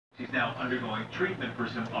She's now undergoing treatment for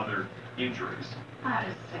some other injuries. That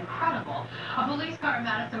is incredible. A police car in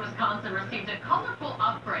Madison, Wisconsin received a colorful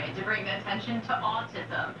upgrade to bring attention to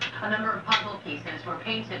autism. A number of puzzle pieces were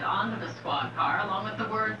painted onto the squad car, along with the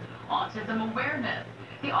words autism awareness.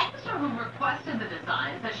 The officer who requested the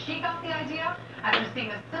design says she got the idea after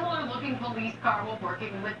seeing a similar-looking police car while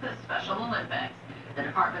working with the Special Olympics. The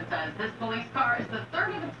department says this police car is the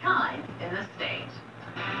third of its kind in the state.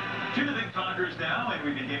 To the big talkers now, and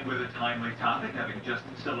we begin with a timely topic, having just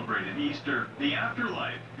celebrated Easter, the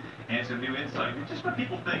afterlife, and some new insight into just what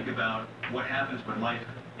people think about what happens when life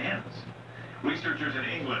ends. Researchers in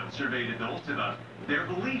England surveyed adults about their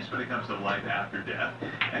beliefs when it comes to life after death,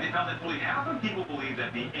 and they found that fully half of people believe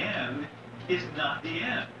that the end is not the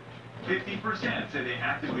end. 50% say they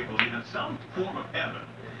actively believe in some form of heaven.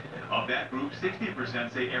 Of that group,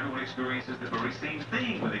 60% say everyone experiences the very same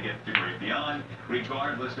thing when they get to the great beyond,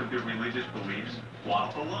 regardless of their religious beliefs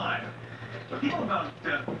while alive. But people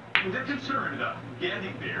they're concerned about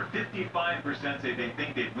getting there. 55% say they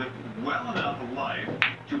think they've lived well enough a life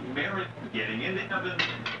to merit getting into heaven.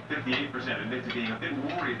 58% admit to being a bit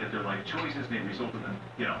worried that their life choices may result in them,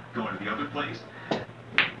 going to the other place.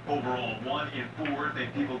 Overall, 1 in 4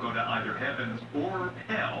 think people go to either heaven or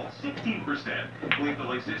hell. 16% believe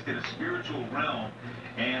they'll exist in a spiritual realm,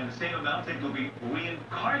 and the same amount think they'll be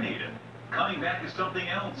reincarnated, coming back as something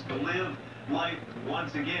else to live life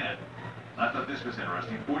once again. I thought this was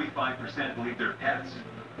interesting. 45% believe their pets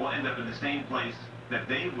will end up in the same place that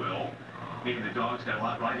they will. Maybe the dog's got a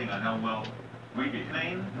lot riding on how well we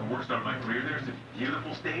behave. The worst part of my career there is a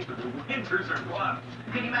beautiful state, but the winters are rough.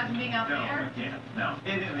 Can you imagine being out there? No, we can't. No.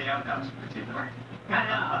 In the outhouse in particular. I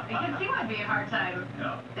know. It can seem like be a hard time.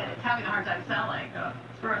 Yeah. It's having a hard time selling. Yeah.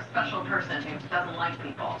 It's for a special person who doesn't like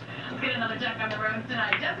people. Let's get another check on the roads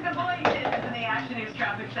tonight. Jessica Boyd is in the Action News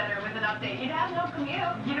Traffic Center with an update. You'd have no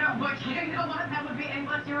commute. You know what? You know what? That would be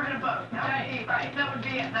unless you were in a boat. Right. That would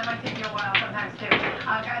be it. That might take you a while sometimes too.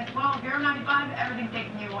 Guys, well, if you're on 95, everything's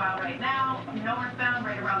taking you a while right now. Northbound,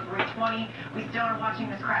 right around 320. We still are watching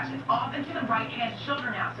this crash. It's off into the right-hand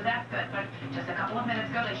shoulder now, so that's good. But just a couple of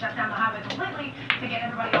minutes ago, they shut down the highway completely to get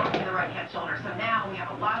everybody off to the right-hand shoulder. So now we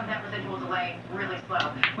have a lot of that residual delay, really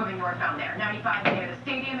slow, moving northbound there. 95 near the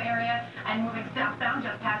stadium area and moving southbound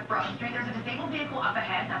just past Broad Street. There's a disabled vehicle up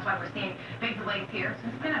ahead. That's why we're seeing big delays here.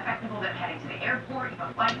 So it's going to affect people that are heading to the airport. You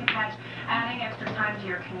have a flight to catch, adding extra time to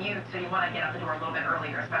your commute. So you want to get out the door a little bit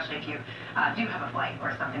earlier, especially if you do have a flight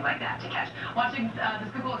or something like that to catch. Watching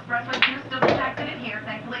the Schuylkill Expressway too, still detected it here.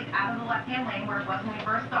 Thankfully, it's out of the left-hand lane where it was when we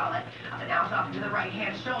first saw it. But now it's off to the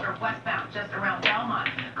right-hand shoulder, westbound, just around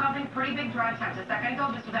Belmont, causing pretty big drive times. A second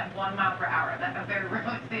ago, this was at 1 mile per hour. I very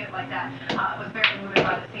rarely see it like that. It was barely moving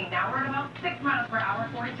by the scene. Now we're at about 6 miles per hour,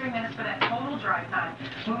 43 minutes for that total drive time.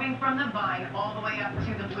 Moving from the Vine all the way up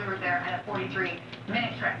to the Blue Route there at a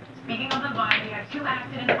 43-minute trip. Speaking of the Vine, we had 2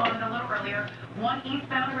 accidents on it a little earlier. One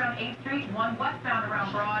eastbound around 8th Street, one westbound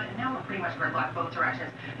around Broad, and now we're pretty much gridlocked both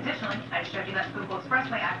directions. Additionally, I showed you that Schuylkill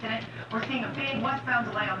Expressway accident. We're seeing a big westbound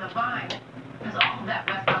delay on the Vine. There's all of that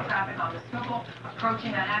westbound traffic on the Schuylkill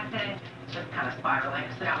approaching that accident. It's just kind of spiraling.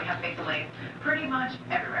 So now we have big delays pretty much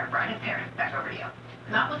everywhere. Brian and Perrin, back over to you.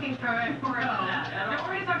 Not looking for that. Don't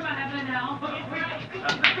worry to talk about heaven and hell. The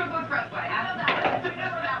Schuylkill Expressway. I know that. We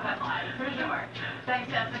know where that one lies, for sure.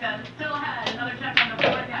 Thanks, Jessica. Still ahead. Another check on the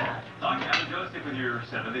forecast. I'm Alan Joseph with your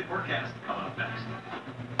 7-day forecast coming up next.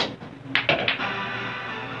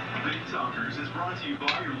 Big Talkers is brought to you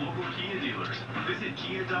by your local Kia dealers. Visit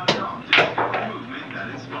Kia.com to discover movement that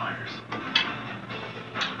inspires.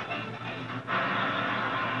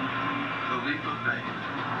 The leap of faith.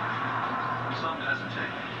 Some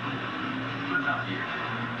hesitate, but not you.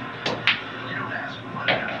 You don't ask what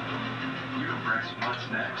happened. You embrace what's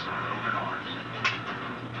next with open arms.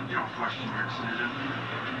 You don't question your decision.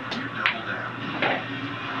 You double down.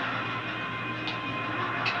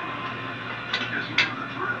 Because you know the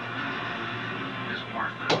thrill is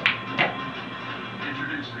worth it.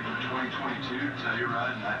 Introducing the 2022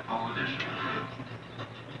 Telluride Nightfall Edition.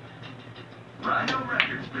 Rhino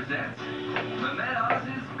Records presents Mehmet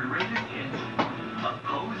Oz's greatest hits.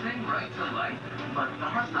 Opposing right to life, but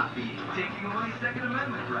not being taking away Second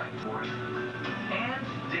Amendment rights for you. And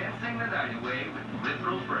dancing the night away with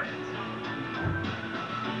liberal friends.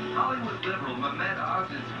 Hollywood liberal Mehmet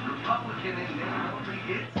Oz's Republican and name-only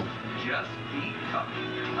hits just keep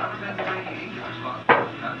coming. Our Pennsylvania English sponsor,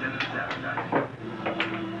 content of advertising.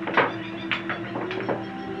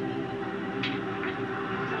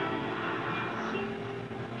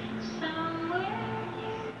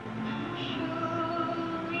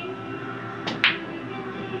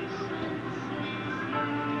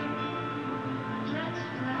 Let's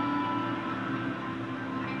fly.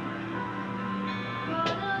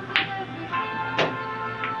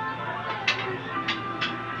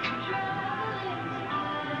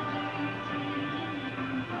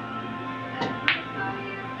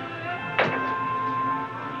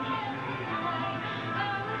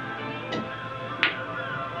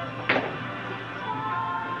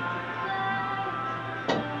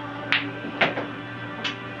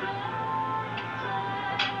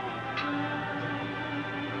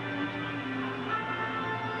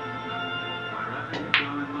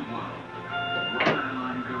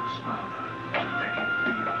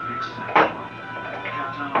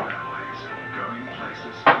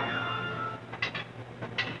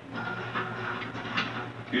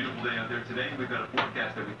 Beautiful day out there today. We've got a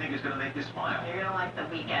forecast that we think is going to make you smile. You're going to like the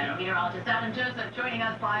weekend. Yeah. Meteorologist Adam Joseph joining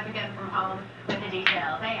us live again from home with the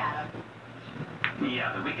details. Hey, Adam.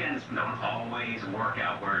 Yeah, the weekends don't always work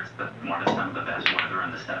out where it's some of the best weather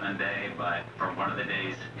on the 7-day, but for one of the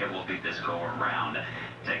days, it will be this go around.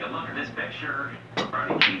 Take a look at this picture.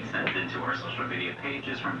 Brody Keith sent into our social media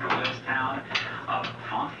pages from Doylestown of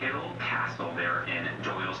Fonthill Castle there in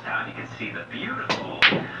Doylestown. You can see the beautiful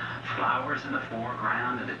flowers in the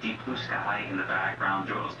foreground and the deep blue sky in the background.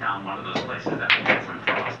 Doylestown, one of those places that will get some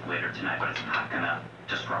frost later tonight, but it's not going to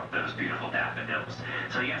disrupt those beautiful daffodils.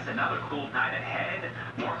 So yes, another cool night ahead.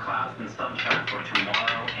 More clouds and sunshine for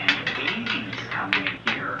tomorrow, and 80s coming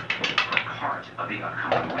in here for part of the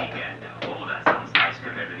upcoming weekend. Oh, that sounds nice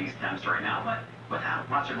compared to these temps right now, but without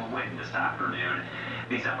much of a wind this afternoon.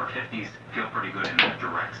 These upper 50s feel pretty good in the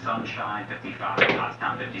direct sunshine. 55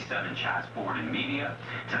 Pottstown, 57 Chatsford and Media.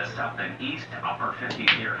 To the south and east, upper 50s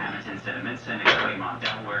here, Hamilton, Cinnamonston, and Claymont,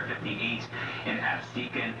 Delaware, 58 in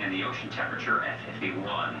Absecon, and the ocean temperature at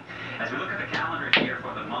 51. As we look at the calendar here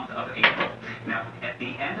for the month of April, now at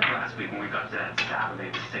the end of last week when we got to that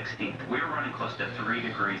Saturday the 16th, we were running close to 3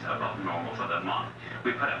 degrees above normal for the month.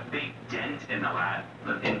 We put a big dent in that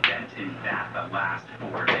the last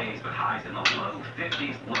 4 days with highs in the low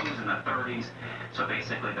 50s, lows in the 30s. So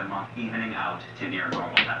basically the month evening out to near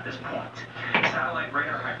normal at this point. Satellite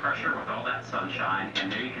radar high pressure with all that sunshine,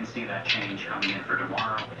 and there you can see that change coming in for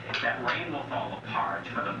tomorrow. That rain will fall apart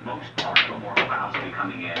for the most part, but more clouds will be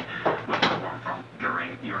coming in with the warm front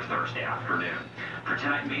during your Thursday afternoon. For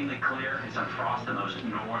tonight, mainly clear and some frost in those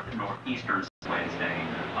northeastern Wednesday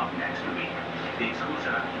up next week. The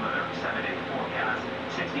exclusive weather 7-day forecast,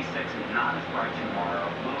 66 not as bright tomorrow,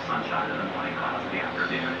 little sunshine in the morning, clouds in the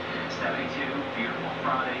afternoon, 72 beautiful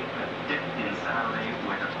Friday, a dip in Saturday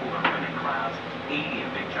with a cooler wind and clouds, 80 a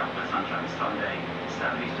big jump with sunshine Sunday,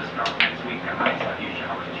 70s to start next week, and nice a few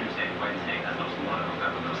showers Tuesday and Wednesday as those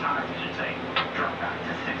highs, I should say, drop back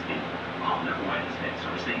to 60 on Wednesday. So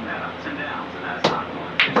we're seeing that ups and downs, and that is not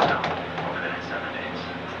going to stop over the next 7 days.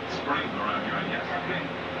 Spring around here, I guess. Okay.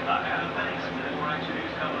 Adam, thanks. And then more action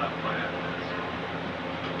news coming up right after this.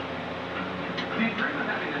 Do you dream of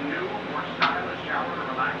having a new, more stylish shower to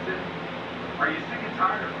relax in? Are you sick and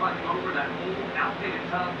tired of climbing over that old, outdated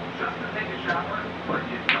tub just to take a shower, but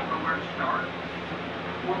you don't know where to start?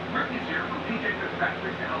 Well, Rick is here from PJ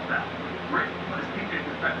Fitzpatrick to help out. Rick, what is PJ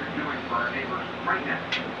Fitzpatrick doing for our neighbors right now?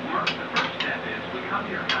 Mark, the first step is we come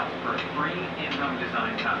to your house for a free in-home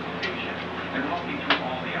design consultation and walk you through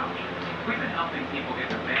all the options. We've been helping people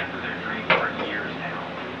get the bath of their dreams for years now.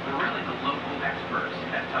 We're really the local experts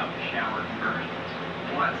at tub-to-shower conversions.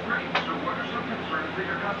 Well, that's great. So what are some concerns that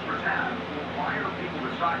your customers have? Or why are people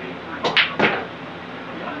deciding for you?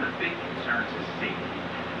 One of the big concerns is safety.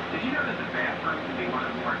 Did you know that the bathroom can be one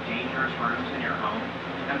of the more dangerous rooms in your home?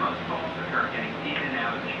 And most falls occur getting in and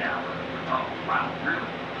out of the shower. Oh, wow, really?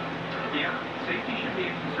 Yeah, safety should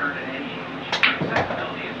be a concern at any age. But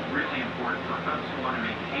accessibility is really important for folks who want to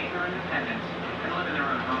maintain their independence and live in their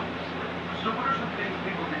own homes. So what are some things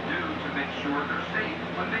people can do to make sure they're safe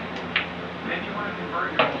when they Maybe you want to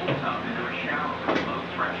convert your old tub into a shower with a low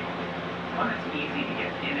threshold, one that's easy to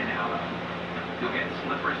get in and out of. You'll get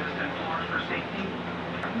slip-resistant floors for safety.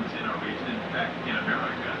 In our region, in fact, in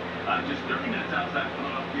America, just 30 minutes outside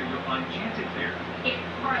Philadelphia, you'll find Chanticleer. It's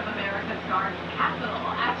part of America's garden capital.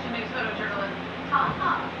 Action News photojournalist Tom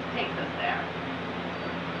Haas takes us there.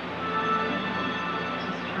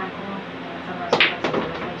 Just tranquil, and somewhere supposed to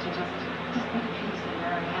civilization, just be at peace and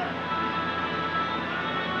where I am.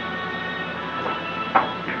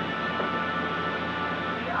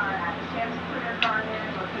 We are at Chanticleer Garden,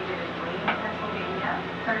 located in Wayne, Pennsylvania,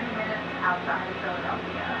 30 minutes outside of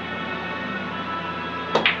Philadelphia.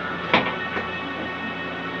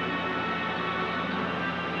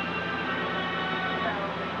 So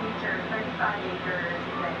we feature 35 acres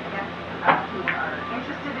that guests who are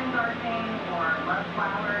interested in gardening or love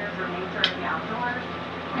flowers or nature or the outdoors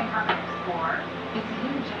can come and explore. It's a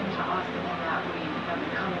hidden gem to us in that we have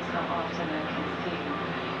been coming so often and can see,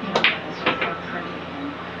 that it's just so pretty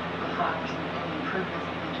and the flowers and the improvements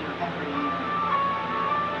that they do every year.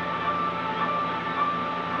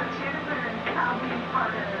 So Chanticleer is proudly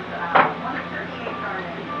part of one of 38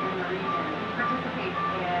 gardens in the region. We participate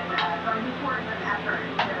in garden tourism efforts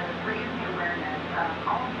to raise the awareness of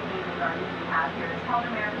all the amazing gardens we have here. It's called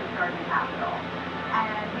America's Garden Capital.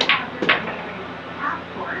 And we have this amazing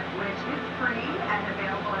passport, which is free and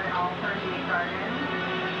available at all 38 gardens.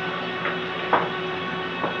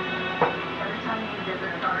 Every time you visit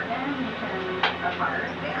a garden, you can acquire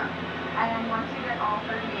a stamp. And once you get all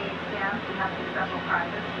 38 stamps, we have some special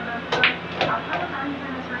prizes for those folks. Our color gardens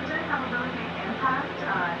in this impact,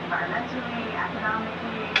 environmentally,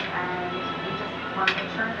 economically, and we just want to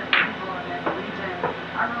make sure that the people in this region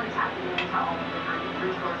are really tapping into all of the great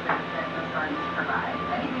resources that those gardens provide.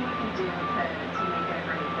 Anything we can do to make it a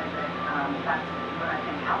great visit, that's what I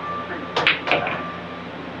think helps bring people.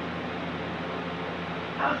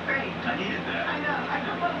 That was great. I needed that. I